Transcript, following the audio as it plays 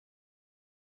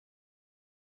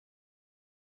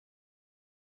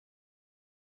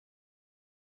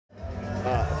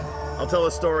I'll tell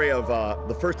a story of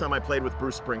the first time I played with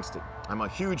Bruce Springsteen. I'm a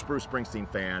huge Bruce Springsteen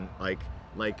fan.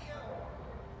 Like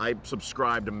I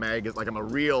subscribe to magazines. Like I'm a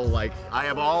real, like, I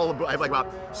have like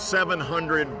about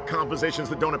 700 compositions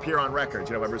that don't appear on records,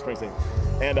 you know, by Bruce Springsteen.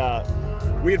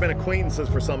 And we had been acquaintances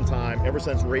for some time, ever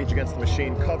since Rage Against the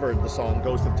Machine covered the song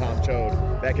Ghost of Tom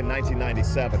Chode back in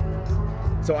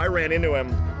 1997. So I ran into him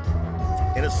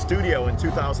in a studio in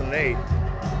 2008,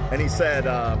 and he said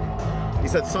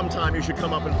sometime you should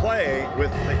come up and play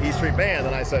with the E Street Band.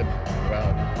 And I said,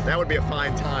 well, that would be a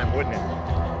fine time, wouldn't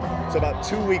it? So about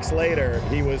 2 weeks later,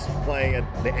 he was playing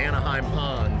at the Anaheim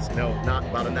Ponds, you know, not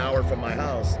about an hour from my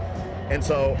house. And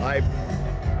so I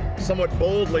somewhat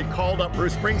boldly called up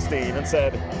Bruce Springsteen and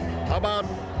said, how about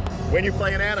when you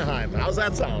play in Anaheim? How's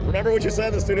that sound? Remember what you said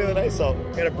in the studio today? So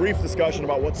we had a brief discussion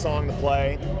about what song to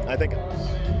play.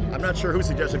 I'm not sure who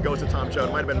suggested Ghost of Tom Chode,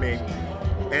 it might have been me.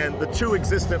 And the two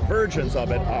existent versions of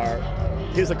it are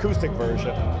his acoustic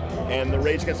version and the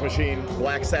Rage Against the Machine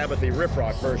Black Sabbath-y riff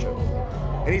rock version.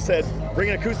 And he said, bring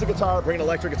an acoustic guitar, bring an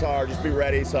electric guitar, just be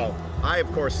ready. So I, of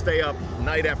course, stay up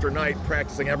night after night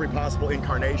practicing every possible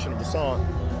incarnation of the song.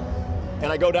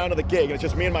 And I go down to the gig, and it's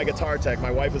just me and my guitar tech.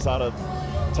 My wife is out of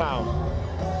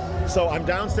town. So I'm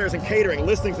downstairs in catering,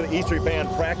 listening to the E Street Band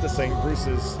practicing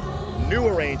Bruce's new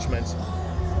arrangements,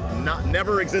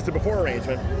 never existed before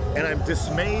arrangement, and I'm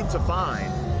dismayed to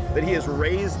find that he has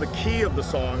raised the key of the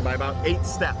song by about 8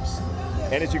 steps.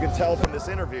 And as you can tell from this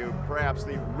interview, perhaps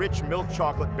the rich milk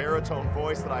chocolate baritone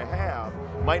voice that I have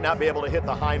might not be able to hit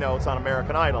the high notes on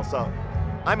American Idol. So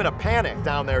I'm in a panic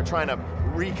down there trying to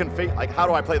reconfigure, like, how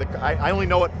do I play I only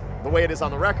know it the way it is on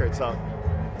the record. So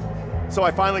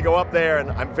I finally go up there,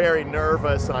 and I'm very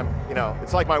nervous, and you know,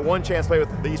 it's like my one chance to play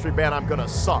with the E Street Band, I'm gonna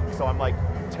suck. So I'm like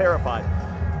terrified.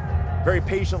 Very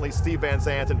patiently, Steve Van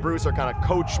Zandt and Bruce are kind of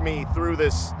coach me through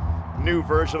this new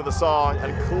version of the song,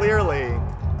 and clearly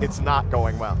it's not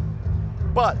going well.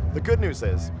 But the good news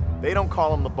is, they don't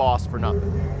call him the boss for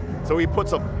nothing. So he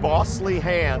puts a bossly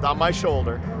hand on my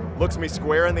shoulder, looks me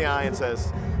square in the eye and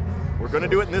says, we're gonna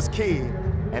do it in this key,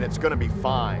 and it's gonna be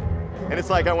fine. And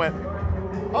it's like I went,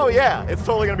 oh yeah, it's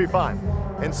totally gonna be fine.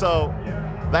 And so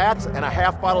that and a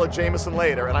half bottle of Jameson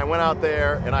later, and I went out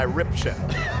there and I ripped shit.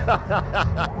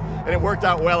 And it worked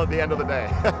out well at the end of the day.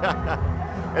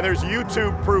 And there's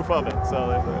YouTube proof of it. So